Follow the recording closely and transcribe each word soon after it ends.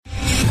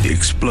The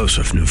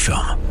explosive new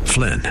film,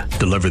 Flynn,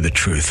 deliver the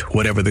truth,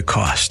 whatever the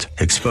cost.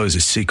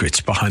 Exposes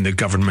secrets behind the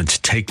government's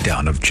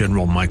takedown of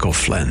General Michael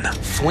Flynn.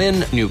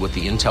 Flynn knew what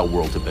the intel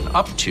world had been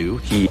up to.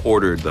 He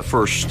ordered the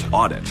first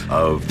audit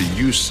of the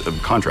use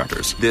of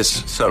contractors.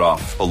 This set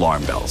off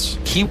alarm bells.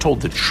 He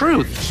told the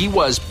truth. He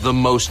was the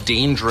most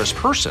dangerous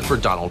person for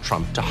Donald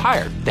Trump to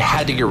hire. They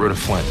had to get rid of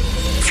Flynn.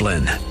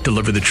 Flynn,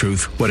 deliver the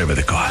truth, whatever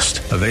the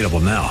cost. Available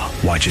now.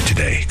 Watch it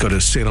today. Go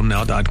to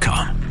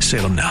salemnow.com.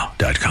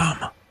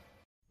 salemnow.com.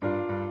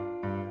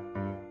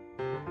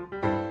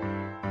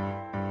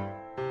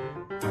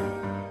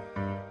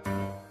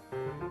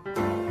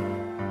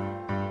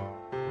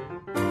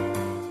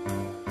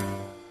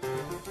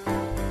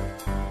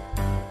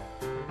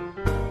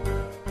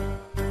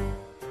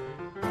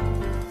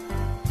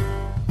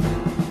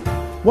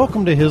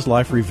 Welcome to His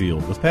Life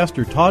Revealed with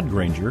Pastor Todd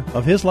Granger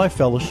of His Life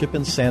Fellowship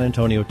in San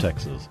Antonio,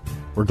 Texas.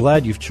 We're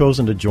glad you've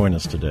chosen to join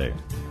us today.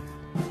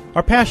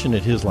 Our passion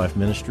at His Life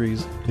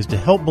Ministries is to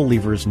help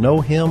believers know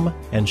Him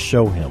and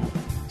show Him.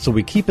 So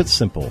we keep it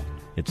simple.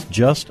 It's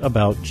just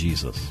about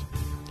Jesus.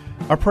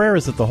 Our prayer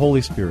is that the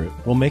Holy Spirit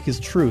will make His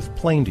truth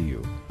plain to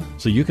you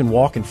so you can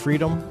walk in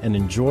freedom and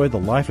enjoy the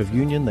life of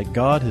union that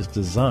God has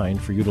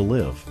designed for you to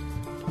live.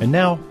 And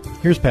now,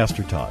 here's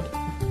Pastor Todd.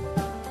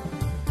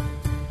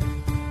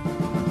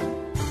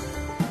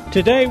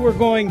 Today we're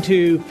going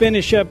to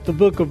finish up the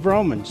book of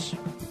Romans.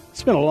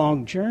 It's been a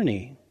long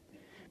journey.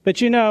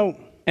 But you know,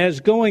 as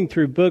going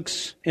through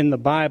books in the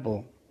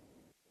Bible,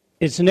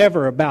 it's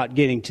never about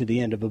getting to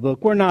the end of a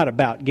book. We're not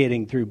about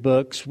getting through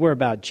books. We're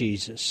about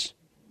Jesus.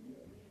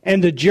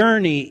 And the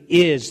journey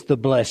is the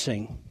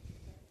blessing.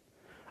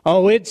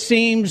 Oh, it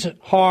seems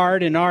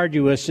hard and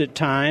arduous at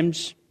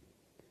times.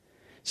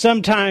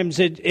 Sometimes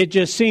it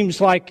just seems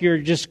like you're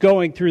just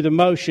going through the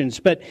motions.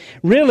 But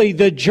really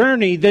the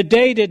journey, the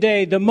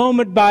day-to-day, the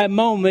moment by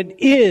moment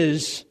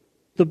is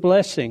the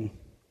blessing.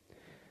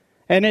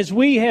 And as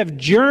we have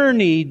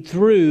journeyed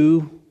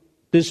through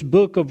this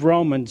book of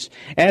Romans,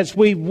 as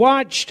we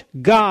watched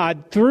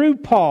God, through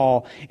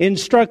Paul,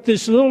 instruct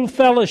this little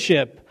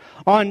fellowship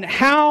on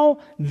how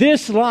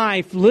this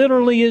life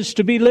literally is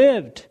to be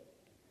lived,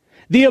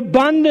 the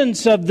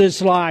abundance of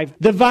this life,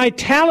 the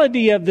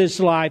vitality of this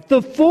life,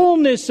 the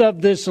fullness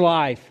of this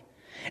life,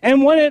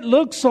 and what it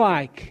looks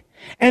like,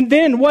 and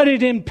then what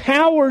it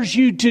empowers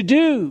you to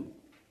do,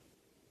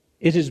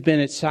 it has been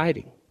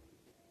exciting.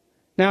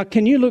 Now,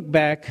 can you look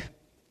back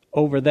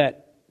over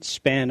that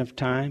span of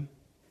time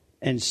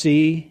and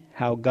see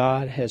how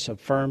God has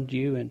affirmed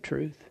you in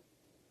truth?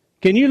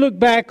 Can you look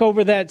back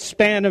over that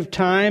span of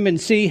time and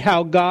see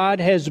how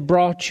God has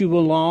brought you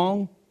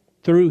along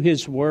through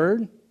His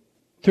Word?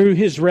 Through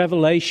His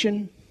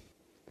revelation?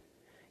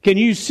 Can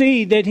you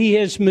see that He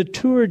has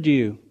matured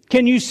you?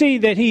 Can you see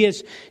that He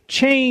has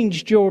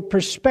changed your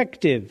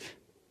perspective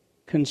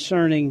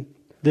concerning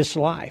this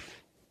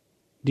life?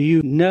 Do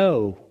you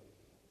know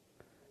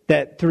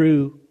that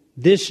through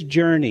this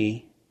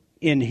journey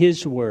in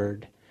His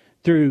Word,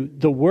 through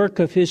the work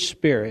of His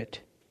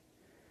Spirit,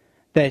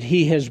 that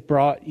He has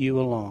brought you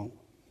along?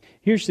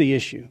 Here's the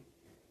issue.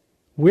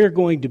 We're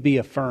going to be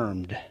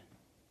affirmed.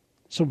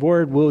 It's a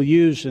word we'll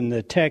use in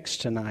the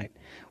text tonight.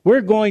 We're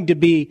going to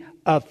be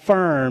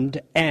affirmed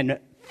and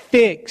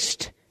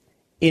fixed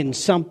in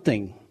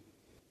something.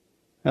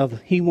 Now,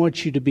 He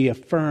wants you to be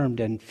affirmed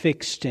and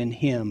fixed in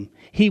Him.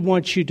 He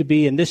wants you to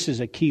be, and this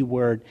is a key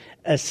word,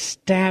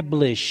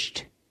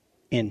 established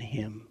in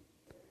Him.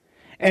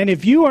 And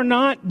if you are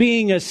not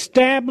being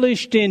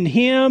established in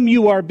Him,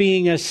 you are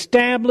being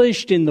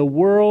established in the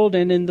world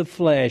and in the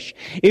flesh.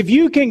 If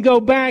you can go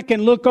back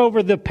and look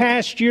over the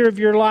past year of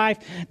your life,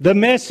 the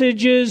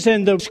messages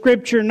and the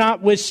Scripture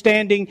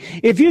notwithstanding,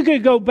 if you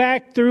could go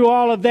back through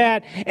all of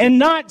that and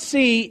not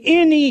see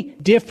any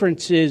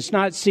differences,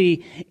 not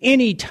see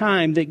any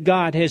time that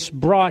God has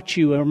brought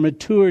you or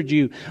matured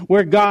you,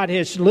 where God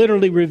has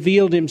literally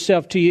revealed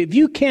Himself to you, if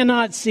you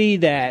cannot see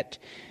that,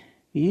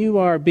 you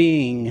are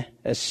being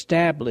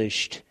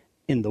established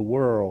in the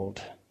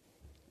world,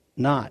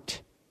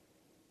 not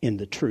in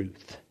the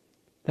truth.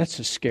 That's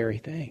a scary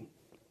thing.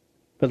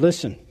 But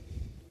listen,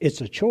 it's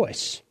a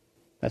choice.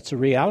 That's the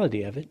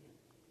reality of it.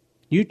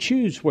 You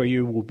choose where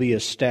you will be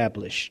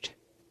established.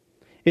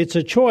 It's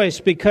a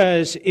choice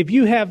because if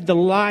you have the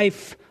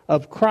life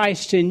of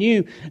Christ in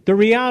you, the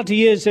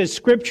reality is, as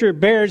Scripture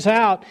bears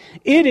out,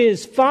 it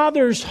is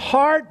Father's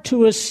heart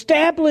to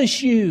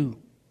establish you,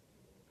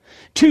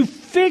 to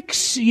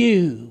fix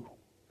you,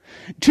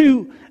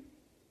 to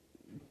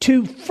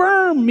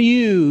firm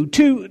you,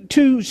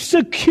 to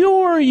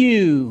secure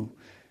you,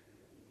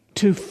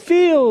 to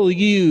fill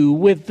you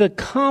with the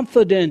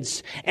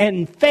confidence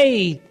and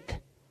faith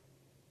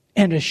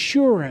and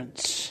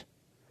assurance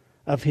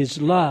of His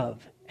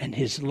love and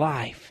His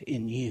life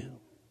in you.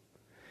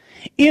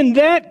 In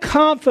that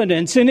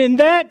confidence and in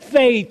that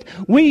faith,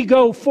 we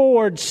go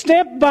forward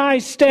step by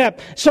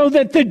step so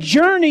that the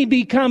journey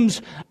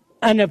becomes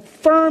an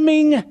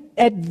affirming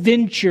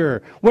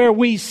adventure where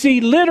we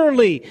see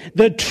literally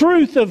the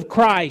truth of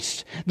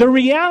Christ, the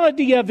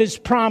reality of His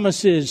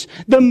promises,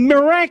 the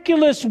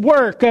miraculous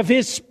work of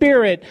His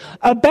Spirit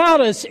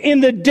about us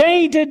in the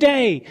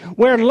day-to-day,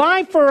 where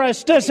life for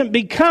us doesn't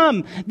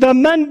become the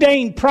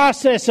mundane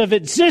process of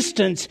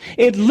existence.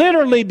 It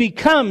literally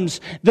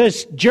becomes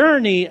this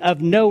journey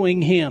of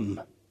knowing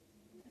Him.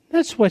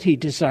 That's what He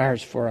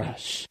desires for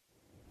us.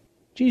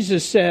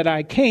 Jesus said,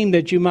 I came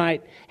that you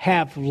might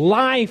have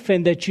life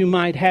and that you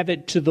might have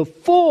it to the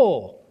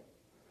full.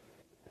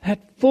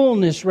 That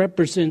fullness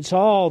represents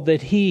all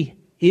that He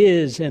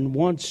is and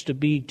wants to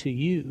be to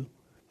you.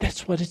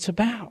 That's what it's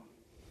about.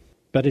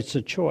 But it's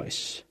a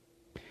choice.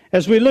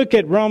 As we look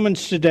at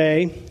Romans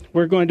today,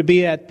 we're going to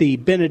be at the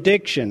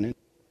benediction.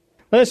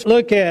 Let's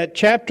look at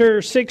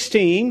chapter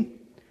 16,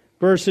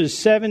 verses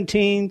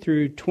 17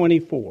 through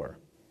 24.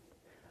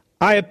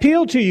 I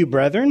appeal to you,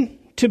 brethren,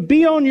 to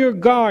be on your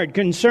guard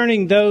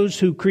concerning those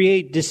who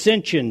create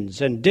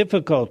dissensions and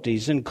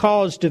difficulties and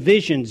cause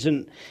divisions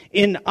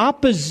in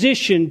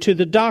opposition to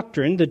the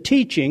doctrine, the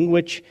teaching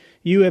which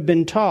you have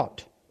been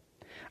taught.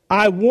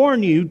 I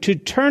warn you to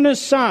turn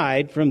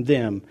aside from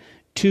them,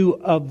 to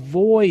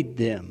avoid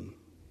them.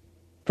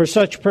 For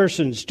such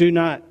persons do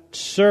not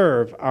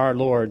serve our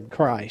Lord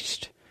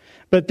Christ,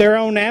 but their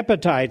own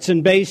appetites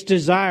and base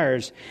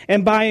desires,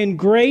 and by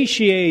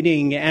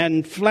ingratiating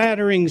and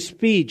flattering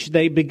speech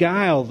they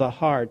beguile the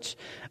hearts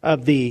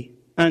of the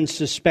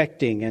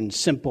unsuspecting and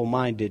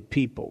simple-minded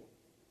people.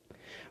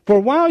 For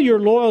while your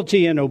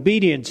loyalty and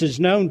obedience is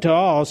known to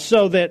all,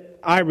 so that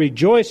I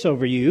rejoice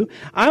over you,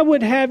 I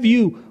would have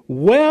you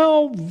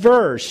well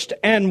versed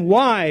and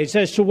wise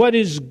as to what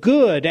is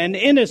good, and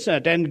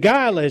innocent and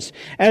guileless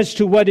as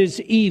to what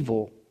is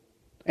evil.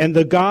 And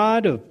the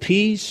God of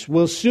peace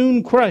will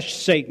soon crush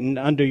Satan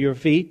under your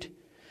feet.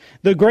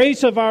 The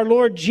grace of our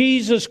Lord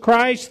Jesus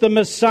Christ, the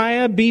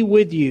Messiah, be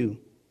with you.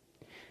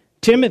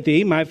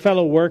 Timothy, my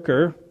fellow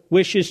worker,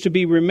 wishes to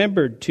be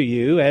remembered to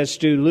you, as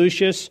do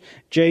Lucius,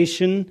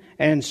 Jason,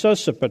 and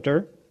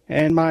Sosipater,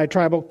 and my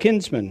tribal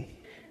kinsmen.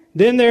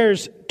 Then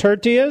there's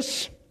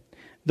Tertius,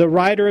 the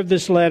writer of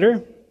this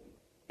letter.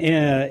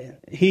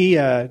 He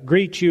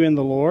greets you in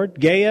the Lord.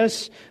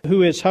 Gaius,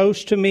 who is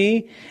host to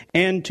me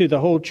and to the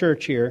whole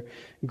church here,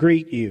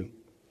 greet you.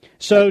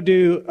 So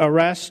do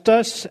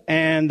Erastus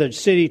and the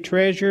city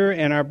treasurer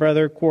and our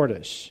brother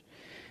Quartus.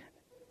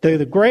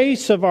 The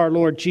grace of our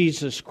Lord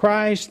Jesus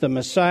Christ, the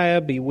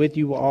Messiah, be with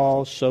you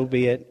all. So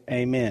be it.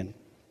 Amen.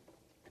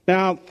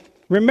 Now,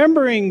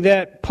 remembering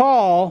that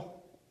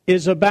Paul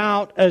is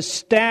about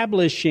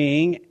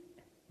establishing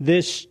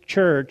this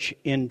church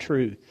in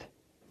truth.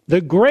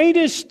 The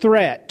greatest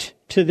threat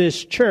to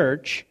this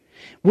church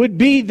would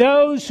be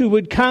those who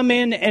would come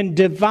in and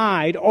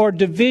divide, or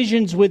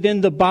divisions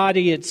within the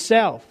body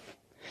itself.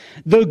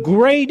 The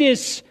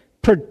greatest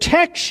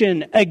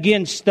protection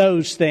against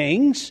those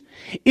things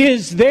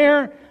is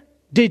their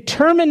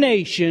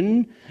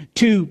determination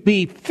to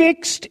be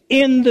fixed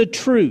in the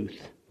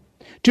truth,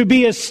 to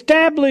be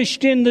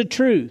established in the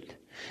truth,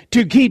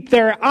 to keep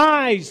their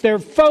eyes, their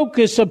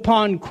focus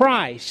upon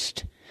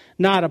Christ,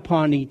 not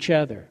upon each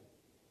other.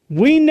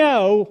 We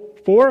know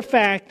for a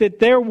fact that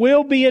there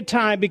will be a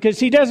time, because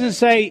he doesn't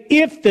say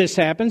if this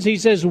happens, he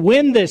says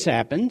when this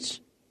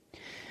happens,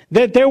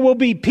 that there will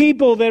be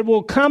people that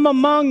will come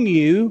among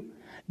you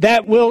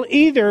that will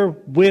either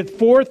with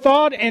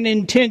forethought and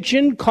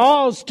intention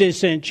cause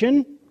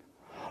dissension,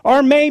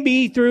 or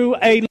maybe through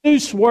a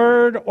loose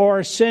word or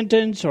a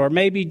sentence, or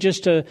maybe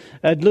just a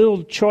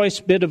little choice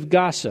bit of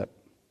gossip.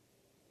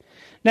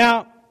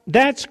 Now,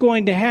 that's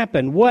going to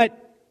happen. What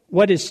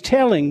is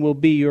telling will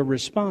be your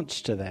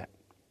response to that.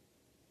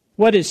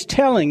 What is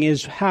telling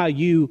is how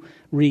you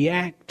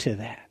react to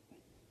that.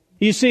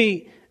 You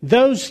see,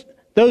 those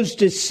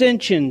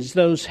dissensions,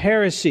 those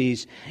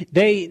heresies,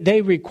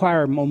 they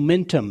require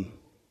momentum.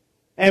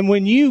 And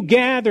when you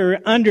gather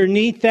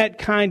underneath that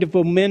kind of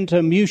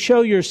momentum, you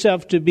show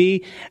yourself to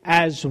be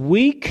as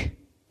weak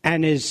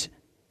and as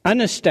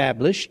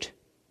unestablished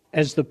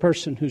as the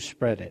person who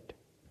spread it.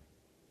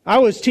 I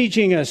was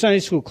teaching a Sunday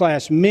school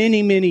class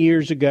many, many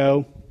years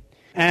ago,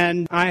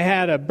 and I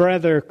had a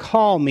brother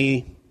call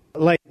me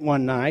late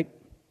one night,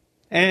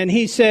 and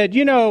he said,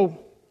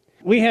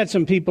 we had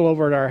some people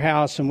over at our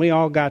house, and we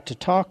all got to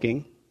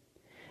talking,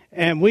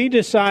 and we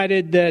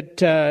decided that,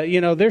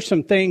 there's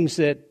some things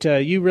that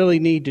you really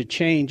need to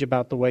change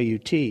about the way you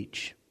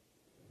teach.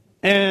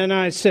 And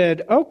I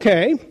said,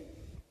 okay.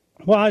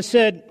 Well, I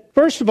said,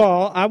 first of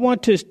all, I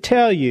want to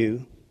tell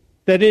you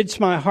that it's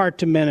my heart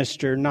to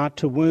minister, not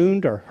to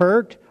wound or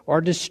hurt or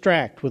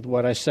distract with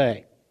what I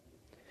say.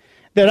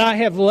 That I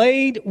have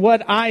laid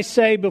what I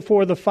say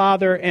before the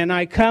Father, and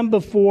I come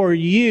before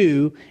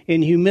you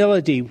in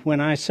humility when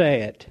I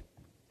say it.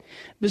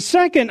 But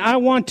second, I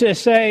want to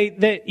say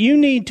that you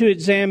need to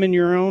examine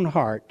your own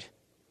heart.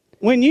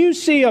 When you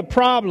see a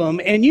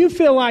problem and you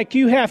feel like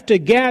you have to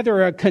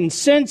gather a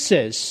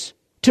consensus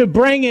to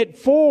bring it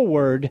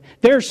forward,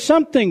 there's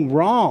something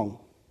wrong.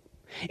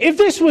 If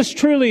this was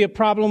truly a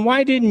problem,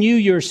 why didn't you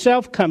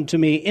yourself come to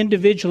me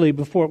individually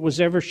before it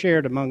was ever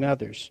shared among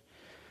others?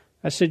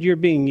 I said, you're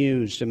being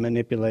used and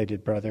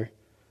manipulated, brother.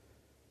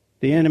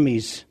 The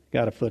enemy's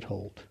got a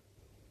foothold.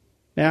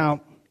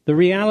 Now, the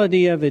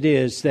reality of it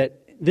is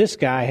that this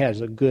guy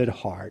has a good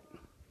heart.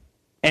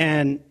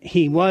 And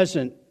he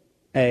wasn't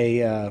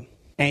a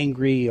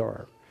angry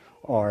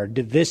or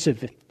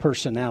divisive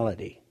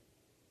personality.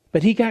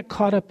 But he got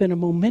caught up in a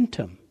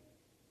momentum.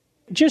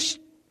 Just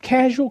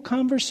casual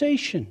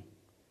conversation.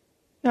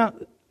 Now,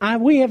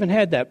 we haven't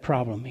had that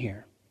problem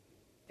here.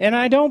 And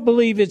I don't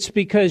believe it's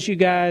because you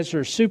guys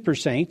are super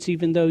saints,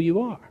 even though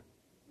you are.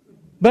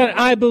 But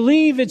I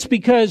believe it's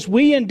because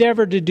we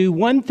endeavor to do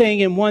one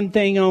thing and one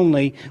thing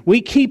only.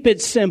 We keep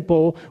it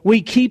simple.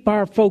 We keep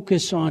our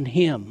focus on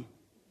Him.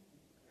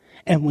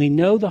 And we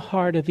know the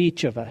heart of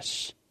each of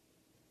us.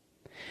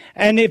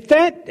 And if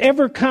that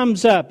ever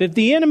comes up, if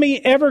the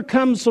enemy ever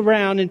comes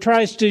around and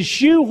tries to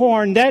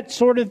shoehorn that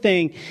sort of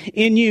thing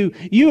in you,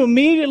 you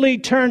immediately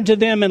turn to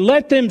them and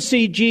let them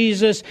see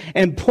Jesus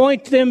and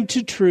point them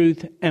to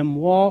truth and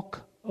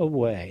walk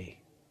away.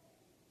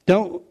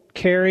 Don't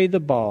carry the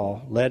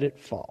ball, let it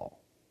fall.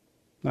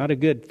 Not a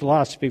good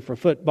philosophy for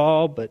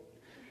football, but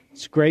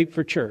it's great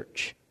for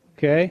church.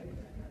 Okay?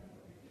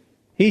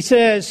 He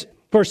says,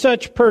 for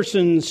such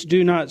persons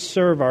do not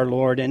serve our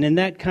Lord. And in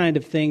that kind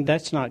of thing,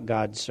 that's not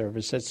God's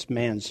service. That's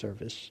man's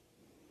service.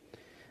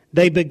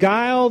 They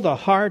beguile the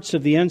hearts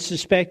of the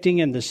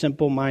unsuspecting and the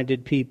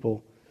simple-minded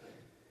people.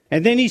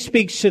 And then he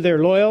speaks to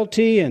their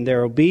loyalty and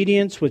their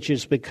obedience, which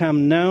has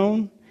become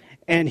known.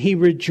 And he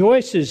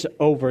rejoices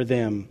over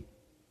them.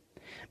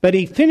 But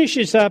he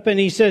finishes up and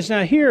he says,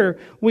 now here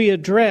we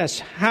address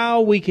how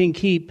we can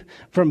keep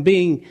from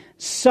being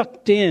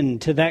sucked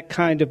into that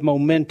kind of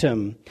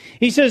momentum.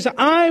 He says,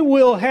 I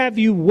will have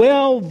you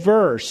well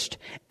versed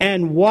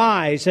and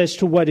wise as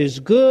to what is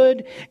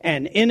good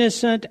and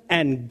innocent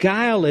and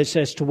guileless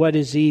as to what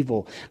is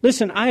evil.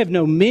 Listen, I have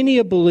known many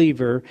a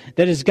believer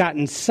that has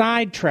gotten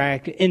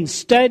sidetracked in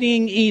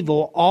studying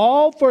evil,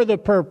 all for the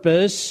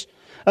purpose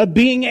of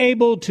being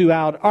able to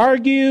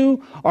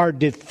out-argue or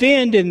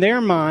defend in their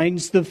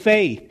minds the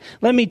faith.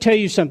 Let me tell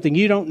you something.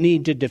 You don't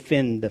need to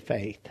defend the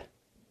faith.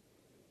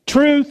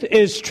 Truth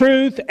is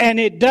truth, and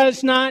it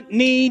does not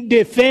need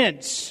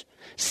defense.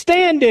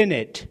 Stand in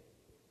it.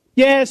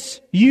 Yes,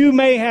 you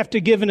may have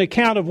to give an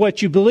account of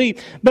what you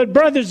believe, but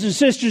brothers and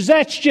sisters,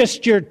 that's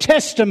just your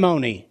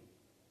testimony.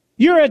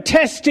 You're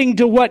attesting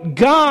to what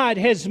God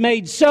has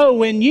made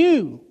so in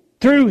you.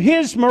 Through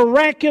His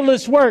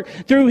miraculous work,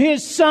 through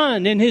His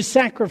Son and His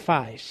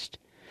sacrifice.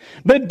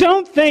 But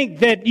don't think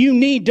that you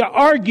need to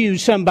argue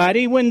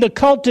somebody when the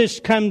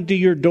cultists come to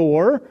your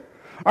door,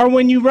 or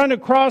when you run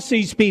across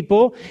these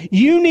people.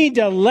 You need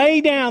to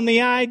lay down the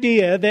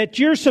idea that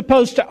you're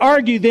supposed to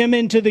argue them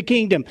into the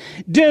kingdom.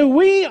 Do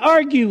we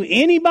argue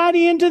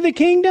anybody into the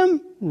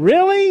kingdom?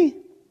 Really?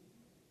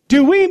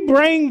 Do we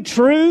bring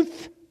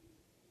truth?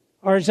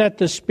 Or is that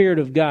the Spirit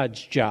of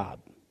God's job?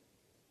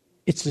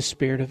 It's the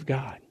Spirit of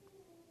God.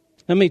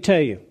 Let me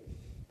tell you,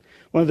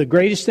 one of the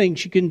greatest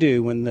things you can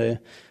do when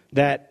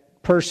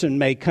that person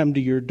may come to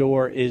your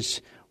door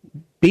is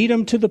beat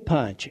them to the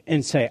punch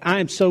and say,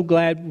 I'm so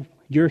glad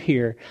you're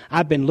here.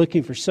 I've been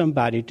looking for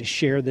somebody to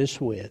share this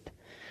with.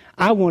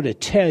 I want to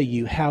tell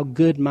you how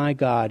good my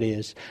God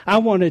is. I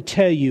want to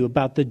tell you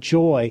about the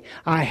joy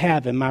I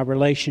have in my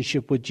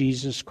relationship with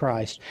Jesus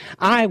Christ.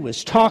 I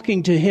was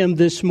talking to Him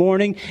this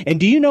morning, and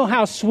do you know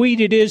how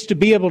sweet it is to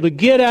be able to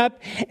get up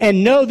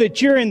and know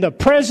that you're in the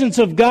presence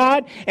of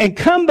God and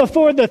come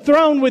before the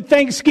throne with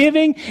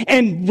thanksgiving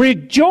and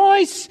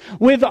rejoice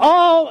with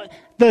all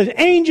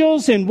the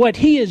angels and what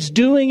He is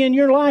doing in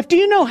your life? Do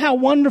you know how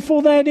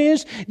wonderful that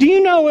is? Do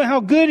you know how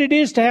good it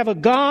is to have a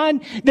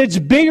God that's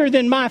bigger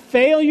than my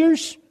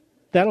failures?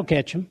 That'll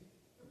catch Him.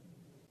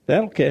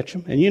 That'll catch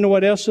Him. And you know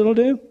what else it'll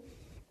do?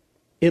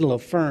 It'll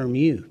affirm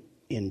you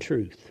in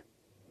truth.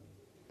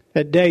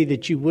 That day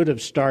that you would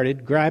have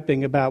started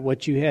griping about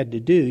what you had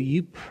to do,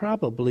 you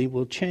probably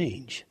will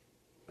change.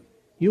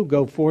 You'll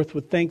go forth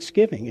with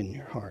thanksgiving in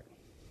your heart.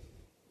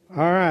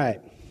 All right.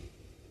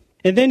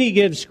 And then he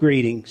gives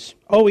greetings.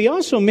 Oh, he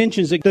also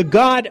mentions that the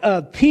God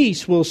of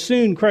peace will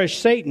soon crush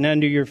Satan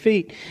under your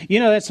feet. You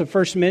know, that's the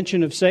first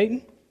mention of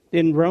Satan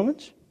in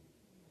Romans.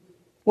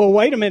 Well,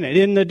 wait a minute.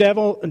 Isn't the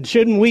devil,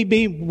 shouldn't we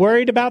be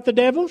worried about the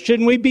devil?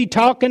 Shouldn't we be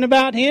talking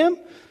about him?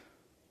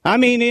 I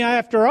mean,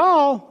 after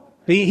all,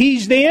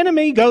 he's the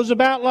enemy, goes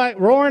about like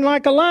roaring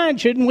like a lion.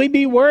 Shouldn't we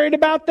be worried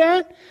about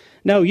that?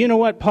 No, you know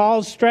what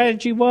Paul's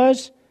strategy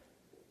was?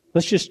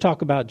 Let's just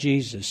talk about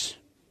Jesus.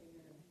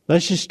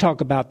 Let's just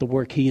talk about the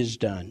work He has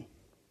done.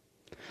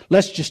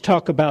 Let's just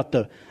talk about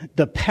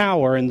the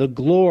power and the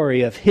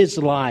glory of His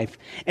life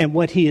and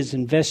what He has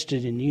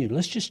invested in you.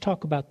 Let's just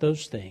talk about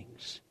those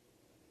things.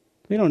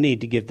 We don't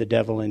need to give the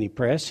devil any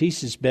press.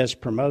 He's his best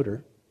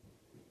promoter.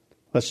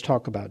 Let's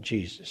talk about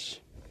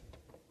Jesus.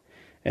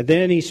 And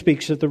then he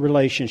speaks of the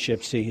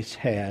relationships he's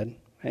had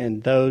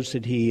and those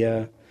that he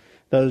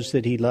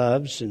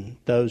loves and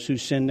those who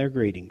send their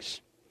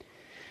greetings.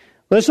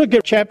 Let's look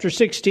at chapter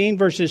 16,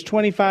 verses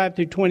 25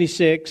 through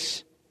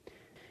 26.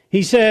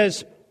 He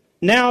says,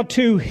 "Now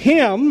to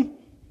him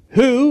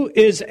who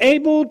is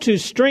able to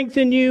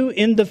strengthen you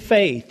in the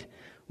faith,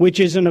 which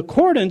is in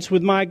accordance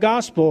with my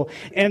gospel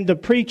and the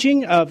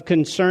preaching of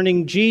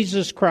concerning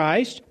Jesus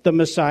Christ, the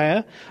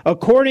Messiah,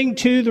 according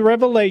to the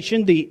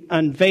revelation, the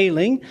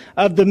unveiling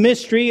of the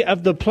mystery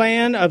of the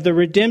plan of the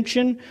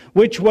redemption,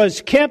 which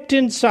was kept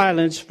in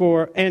silence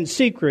and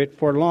secret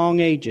for long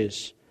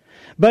ages,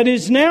 but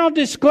is now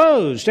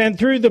disclosed, and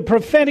through the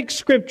prophetic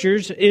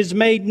scriptures is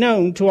made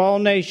known to all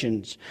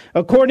nations,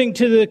 according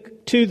to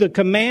the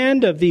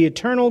command of the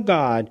eternal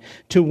God,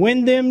 to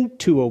win them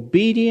to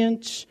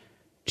obedience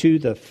to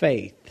the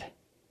faith."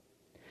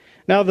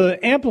 Now,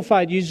 the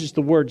Amplified uses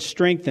the word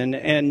strengthen,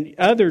 and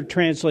other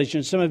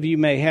translations, some of you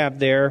may have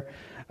there,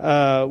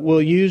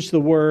 will use the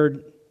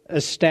word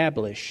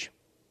establish.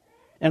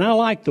 And I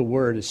like the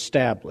word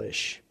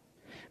establish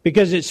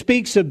because it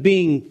speaks of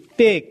being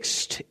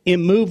fixed,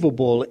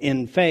 immovable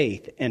in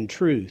faith and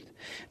truth.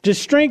 To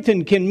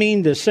strengthen can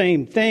mean the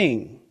same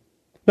thing.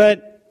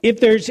 But if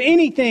there's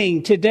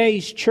anything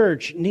today's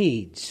church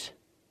needs,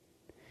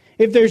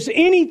 if there's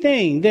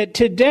anything that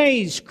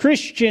today's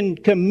Christian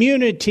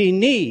community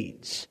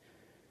needs,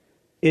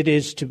 it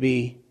is to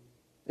be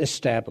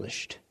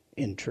established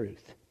in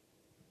truth.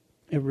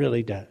 It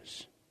really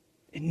does.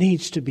 It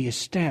needs to be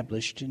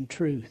established in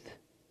truth.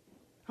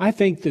 I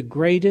think the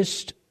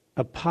greatest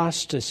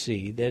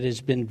apostasy that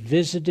has been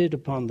visited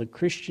upon the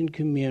Christian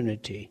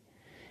community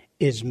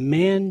is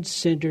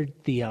man-centered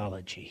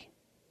theology.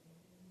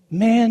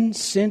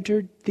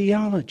 Man-centered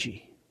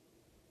theology.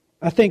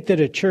 I think that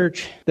a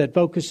church that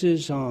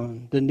focuses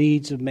on the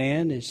needs of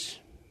man is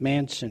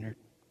man-centered.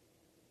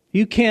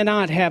 You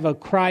cannot have a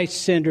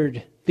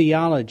Christ-centered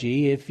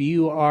theology if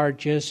you are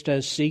just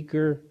a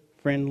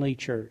seeker-friendly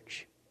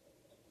church.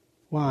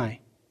 Why?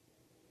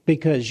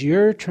 Because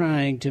you're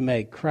trying to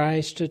make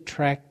Christ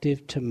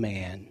attractive to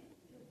man.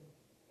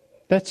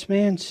 That's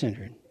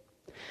man-centered.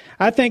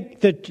 I think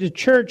that the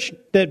church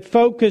that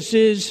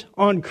focuses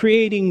on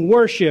creating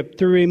worship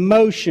through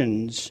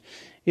emotions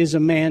is a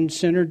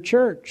man-centered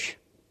church.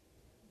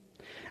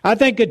 I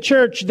think a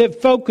church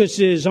that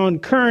focuses on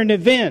current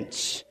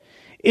events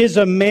is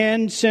a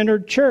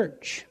man-centered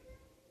church.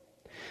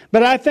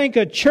 But I think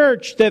a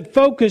church that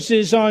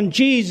focuses on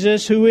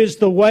Jesus, who is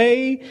the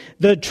way,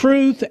 the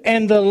truth,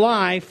 and the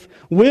life,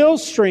 will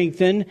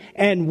strengthen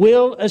and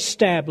will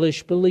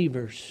establish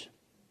believers.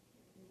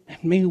 I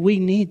mean, we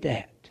need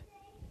that.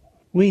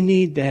 We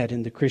need that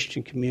in the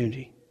Christian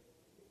community.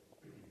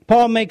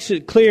 Paul makes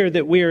it clear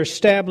that we are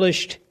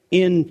established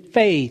in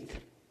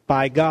faith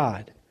by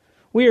God.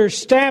 We are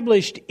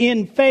established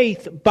in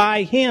faith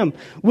by Him.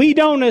 We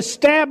don't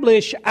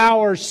establish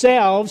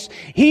ourselves.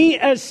 He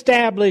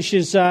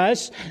establishes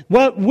us.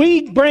 What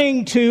we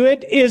bring to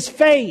it is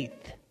faith.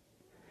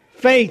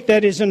 Faith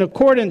that is in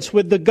accordance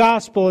with the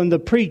gospel and the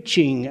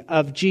preaching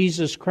of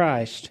Jesus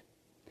Christ.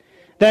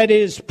 That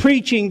is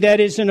preaching that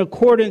is in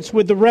accordance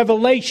with the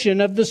revelation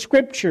of the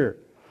Scripture.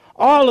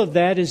 All of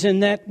that is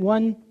in that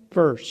one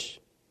verse.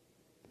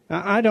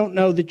 I don't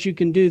know that you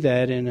can do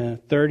that in a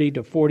 30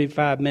 to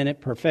 45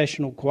 minute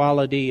professional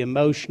quality,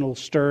 emotional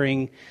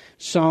stirring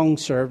song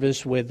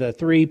service with a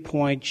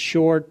 3-point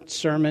short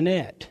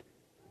sermonette.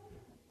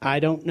 I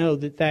don't know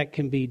that that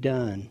can be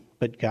done,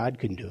 but God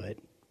can do it.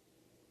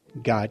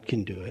 God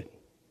can do it.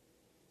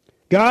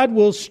 God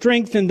will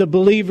strengthen the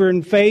believer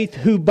in faith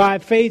who by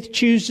faith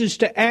chooses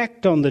to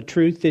act on the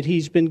truth that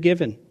he's been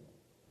given.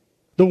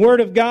 The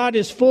Word of God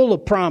is full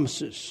of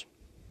promises.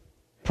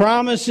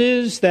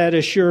 Promises that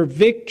assure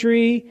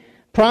victory,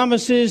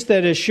 promises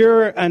that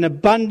assure an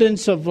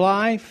abundance of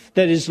life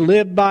that is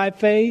lived by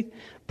faith,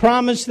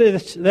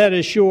 promises that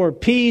assure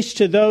peace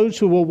to those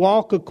who will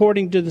walk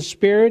according to the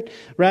Spirit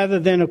rather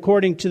than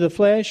according to the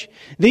flesh.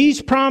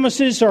 These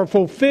promises are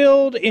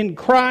fulfilled in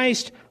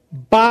Christ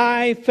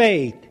by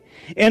faith.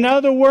 In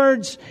other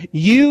words,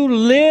 you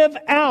live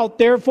out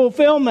their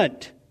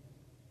fulfillment.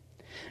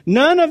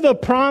 None of the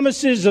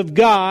promises of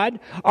God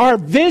are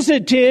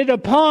visited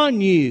upon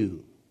you.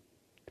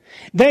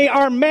 They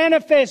are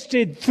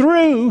manifested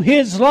through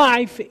His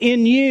life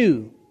in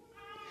you.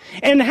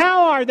 And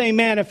how are they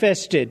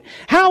manifested?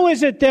 How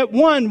is it that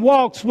one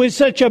walks with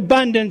such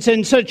abundance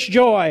and such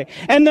joy,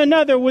 and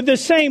another with the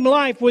same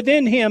life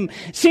within him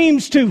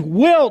seems to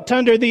wilt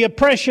under the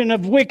oppression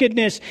of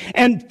wickedness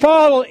and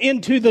fall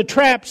into the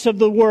traps of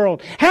the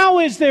world? How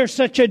is there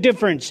such a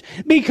difference?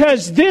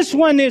 Because this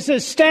one is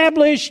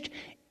established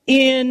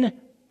in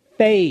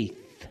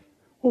faith.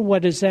 Well,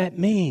 what does that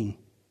mean?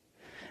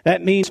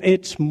 That means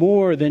it's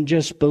more than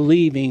just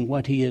believing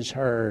what he has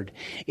heard.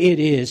 It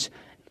is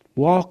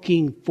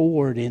walking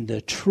forward in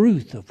the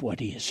truth of what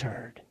he has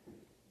heard.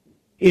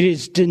 It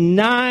is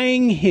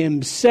denying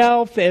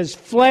himself as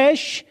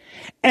flesh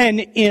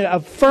and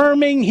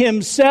affirming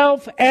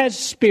himself as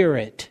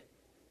spirit.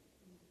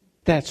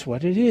 That's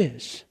what it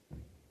is.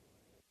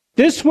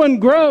 This one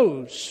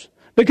grows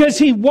because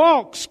he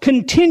walks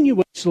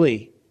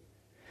continuously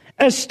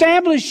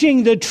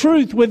establishing the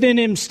truth within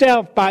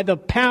himself by the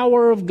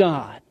power of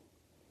God.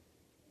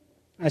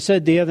 I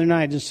said the other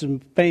night, there's some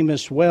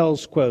famous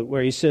Wells quote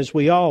where he says,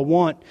 we all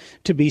want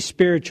to be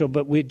spiritual,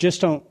 but we just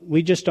don't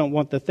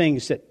want the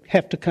things that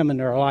have to come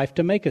into our life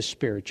to make us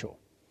spiritual.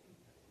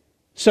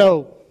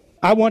 So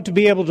I want to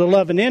be able to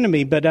love an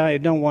enemy, but I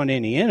don't want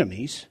any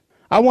enemies.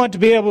 I want to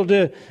be able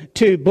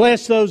to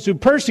bless those who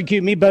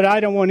persecute me, but I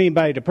don't want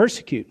anybody to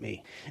persecute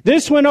me.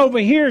 This one over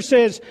here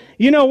says,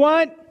 you know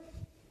what?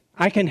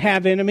 I can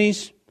have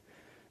enemies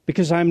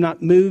because I'm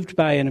not moved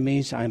by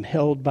enemies. I'm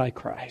held by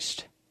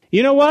Christ.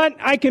 You know what?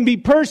 I can be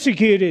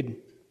persecuted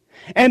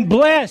and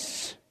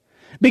bless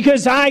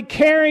because I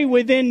carry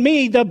within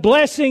me the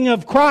blessing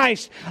of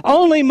Christ.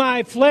 Only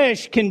my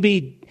flesh can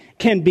be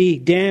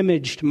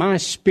damaged. My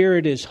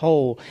spirit is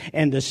whole,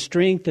 and the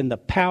strength and the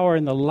power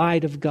and the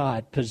light of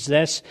God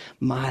possess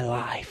my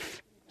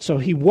life. So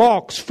he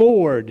walks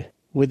forward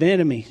with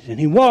enemies, and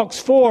he walks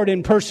forward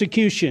in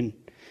persecution.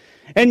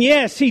 And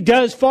yes, he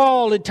does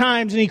fall at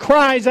times, and he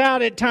cries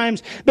out at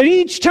times. But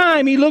each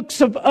time he looks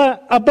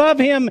above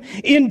him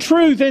in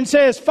truth and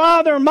says,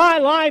 Father, my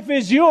life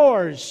is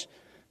yours.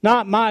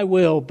 Not my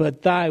will,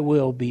 but thy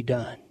will be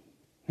done.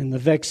 And the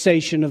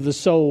vexation of the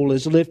soul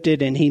is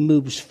lifted, and he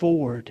moves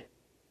forward,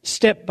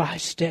 step by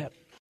step.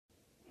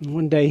 And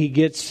one day he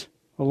gets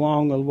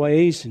along a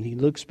ways, and he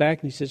looks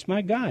back, and he says,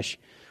 my gosh,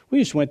 we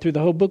just went through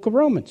the whole book of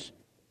Romans.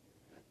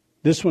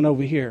 This one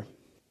over here.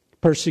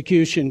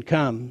 Persecution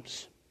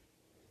comes.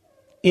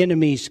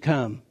 Enemies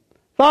come.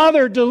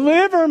 Father,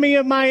 deliver me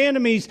of my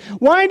enemies.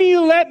 Why do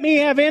you let me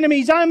have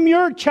enemies? I'm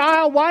your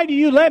child. Why do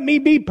you let me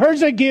be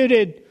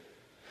persecuted?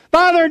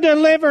 Father,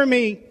 deliver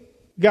me.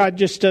 God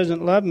just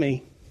doesn't love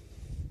me.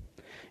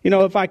 You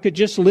know, if I could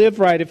just live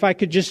right, if I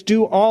could just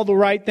do all the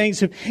right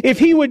things, if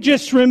he would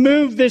just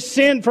remove this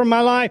sin from my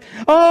life.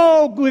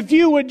 Oh, if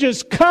you would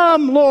just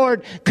come,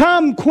 Lord,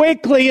 come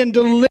quickly and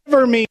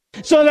deliver me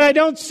so that I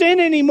don't sin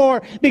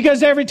anymore.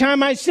 Because every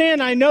time I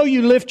sin, I know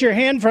you lift your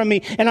hand from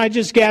me and I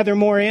just gather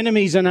more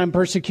enemies and I'm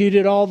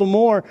persecuted all the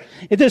more.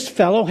 This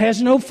fellow has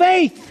no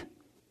faith.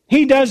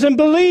 He doesn't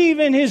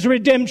believe in his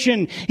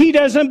redemption. He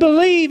doesn't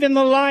believe in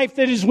the life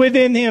that is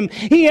within him.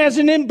 He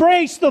hasn't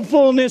embraced the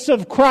fullness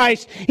of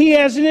Christ. He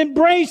hasn't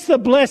embraced the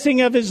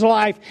blessing of his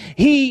life.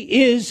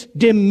 He is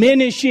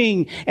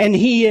diminishing, and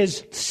he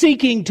is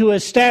seeking to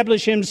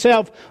establish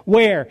himself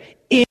where?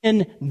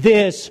 In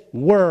this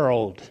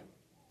world.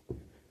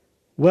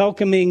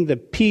 Welcoming the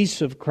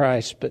peace of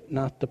Christ, but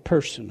not the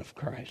person of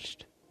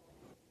Christ.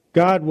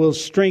 God will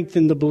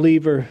strengthen the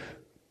believer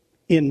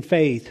in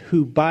faith,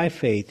 who by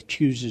faith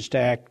chooses to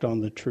act on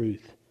the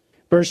truth.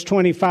 Verse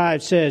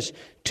 25 says,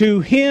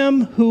 to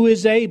him who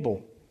is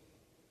able.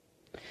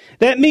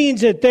 That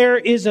means that there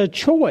is a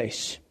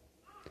choice.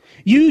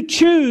 You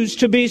choose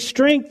to be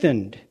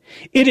strengthened.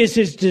 It is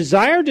his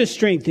desire to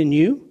strengthen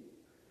you.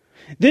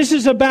 This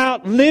is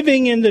about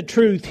living in the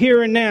truth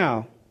here and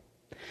now.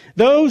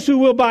 Those who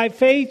will by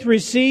faith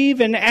receive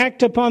and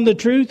act upon the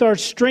truth are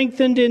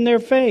strengthened in their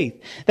faith.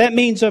 That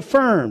means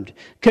affirmed,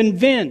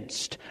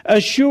 convinced,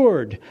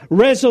 assured,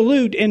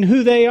 resolute in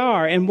who they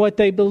are and what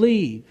they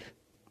believe.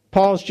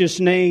 Paul's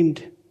just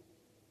named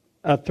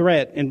a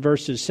threat in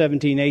verses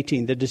 17,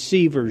 18, the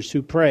deceivers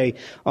who prey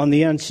on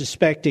the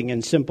unsuspecting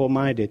and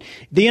simple-minded.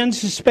 The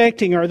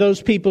unsuspecting are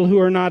those people who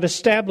are not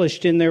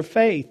established in their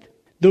faith.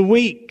 The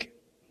weak.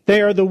 They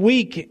are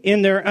weak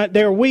in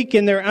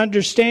their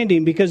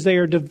understanding because they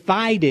are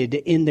divided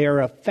in their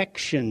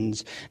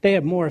affections. They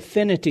have more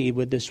affinity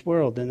with this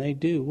world than they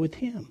do with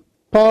him.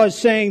 Paul is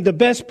saying the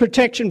best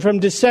protection from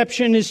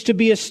deception is to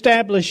be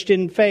established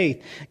in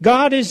faith.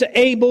 God is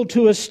able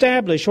to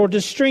establish or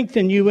to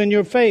strengthen you in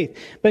your faith.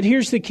 But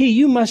here's the key.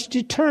 You must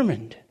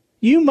determine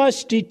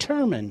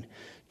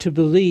to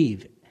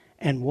believe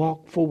and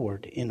walk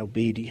forward in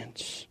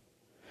obedience.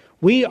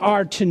 We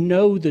are to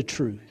know the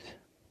truth.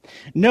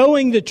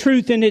 Knowing the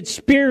truth in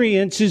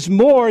experience is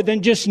more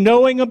than just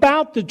knowing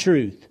about the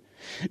truth.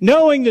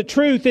 Knowing the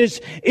truth is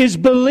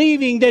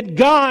believing that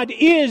God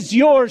is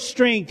your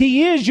strength.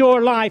 He is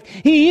your life.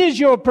 He is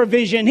your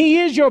provision. He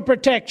is your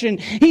protection.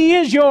 He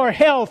is your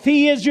health.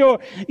 He is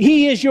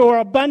your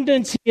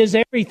abundance. He is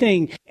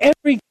everything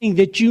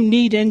that you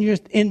need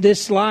in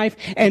this life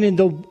and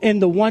in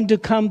the one to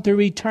come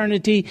through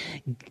eternity.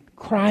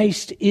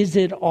 Christ is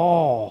it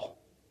all.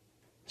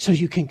 So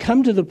you can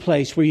come to the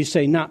place where you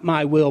say, not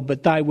my will,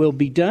 but thy will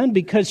be done,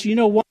 because you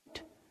know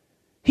what?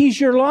 He's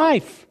your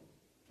life.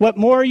 What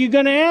more are you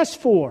going to ask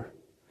for?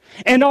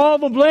 And all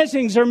the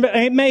blessings are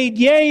made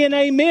yea and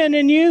amen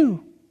in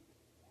you.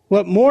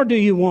 What more do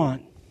you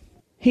want?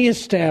 He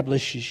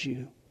establishes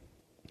you.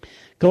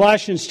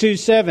 Colossians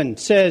 2:7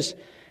 says,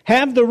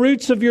 have the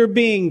roots of your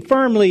being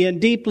firmly and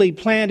deeply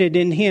planted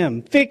in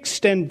him,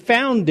 fixed and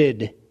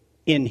founded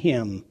in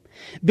him,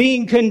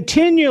 being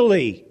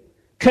continually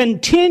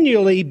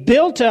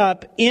built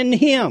up in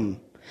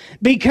him,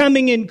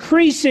 becoming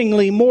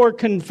increasingly more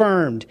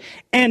confirmed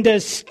and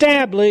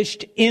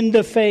established in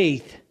the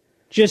faith,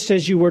 just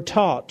as you were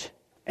taught,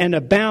 and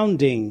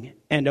abounding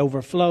and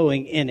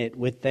overflowing in it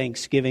with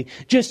thanksgiving,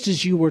 just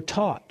as you were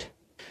taught.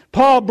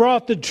 Paul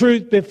brought the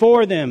truth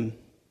before them.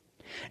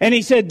 And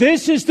he said,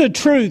 this is the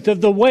truth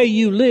of the way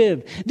you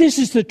live. This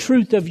is the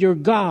truth of your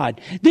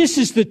God. This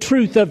is the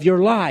truth of your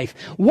life.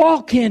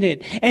 Walk in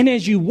it. And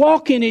as you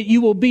walk in it,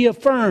 you will be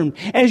affirmed.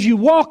 As you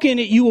walk in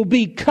it, you will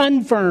be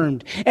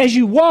confirmed. As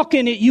you walk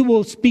in it, you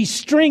will be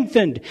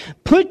strengthened.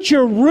 Put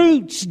your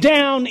roots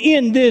down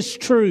in this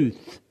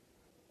truth.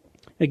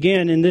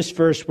 Again, in this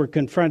verse, we're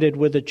confronted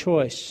with a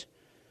choice.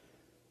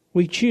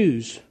 We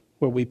choose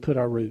where we put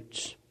our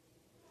roots,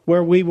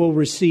 where we will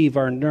receive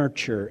our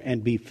nurture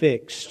and be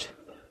fixed.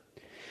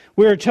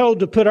 We are told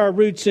to put our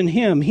roots in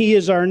Him. He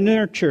is our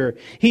nurture.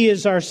 He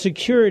is our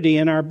security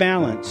and our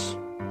balance.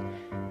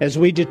 As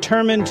we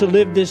determine to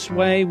live this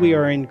way, we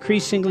are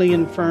increasingly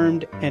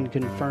infirmed and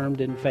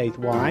confirmed in faith.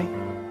 Why?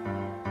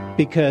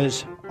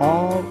 Because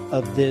all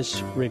of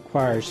this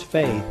requires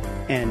faith,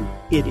 and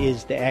it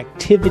is the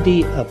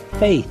activity of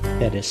faith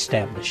that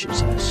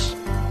establishes us.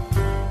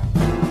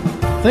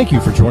 Thank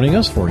you for joining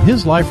us for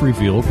His Life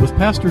Revealed with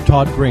Pastor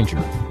Todd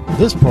Granger.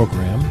 This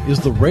program is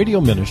the radio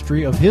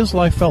ministry of His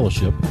Life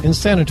Fellowship in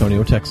San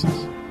Antonio, Texas.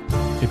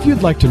 If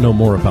you'd like to know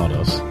more about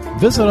us,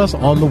 visit us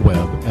on the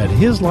web at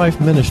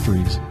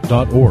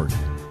hislifeministries.org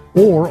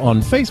or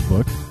on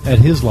Facebook at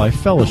His Life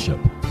Fellowship.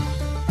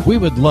 We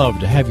would love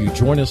to have you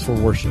join us for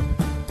worship.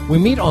 We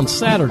meet on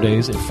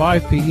Saturdays at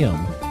 5 p.m.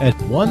 at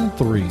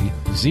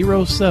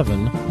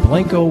 1307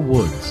 Blanco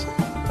Woods,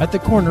 at the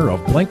corner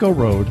of Blanco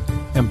Road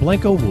and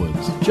Blanco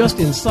Woods, just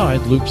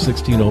inside Loop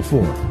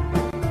 1604.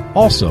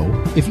 Also,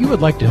 if you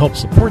would like to help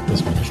support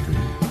this ministry,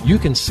 you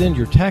can send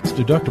your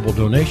tax-deductible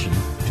donation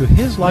to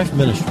His Life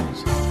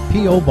Ministries,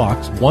 P.O.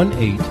 Box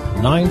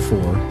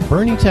 1894,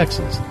 Bernie,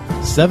 Texas,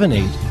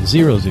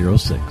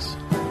 78006.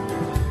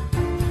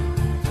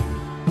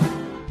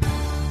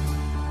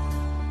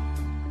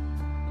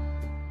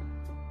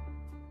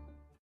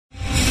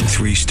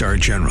 Three-star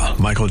General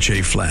Michael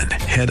J. Flynn,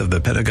 head of the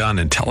Pentagon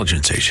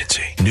Intelligence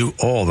Agency, knew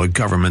all the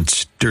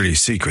government's dirty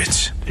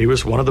secrets. He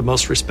was one of the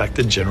most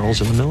respected generals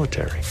in the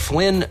military.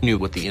 Flynn knew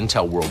what the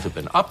intel world had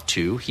been up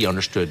to. He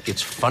understood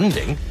its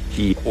funding.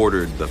 He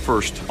ordered the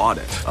first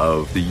audit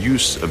of the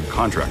use of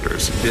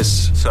contractors.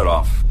 This set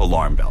off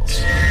alarm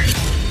bells.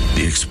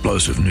 The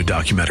explosive new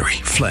documentary,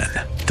 Flynn,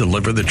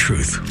 Deliver the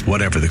Truth,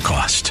 Whatever the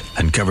Cost,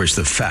 uncovers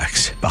the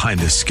facts behind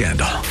this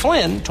scandal.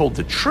 Flynn told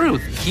the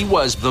truth. He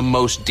was the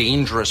most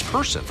dangerous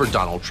person for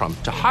Donald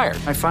Trump to hire.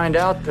 I find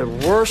out the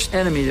worst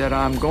enemy that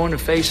I'm going to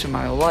face in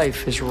my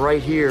life is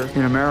right here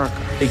in America.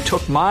 They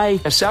took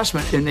my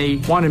assessment and they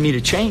wanted me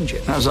to change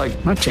it. And I was like,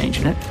 I'm not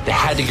changing it. They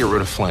had to get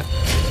rid of Flynn.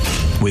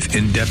 With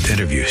in-depth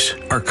interviews,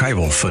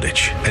 archival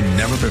footage, and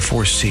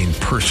never-before-seen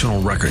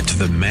personal records of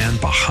the man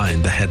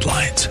behind the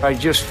headlines. I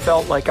just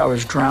felt like I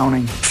was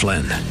drowning.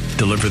 Flynn,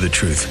 Deliver the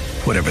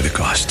Truth, Whatever the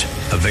Cost.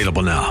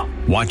 Available now.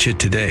 Watch it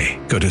today.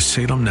 Go to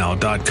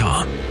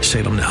salemnow.com.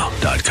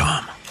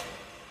 salemnow.com.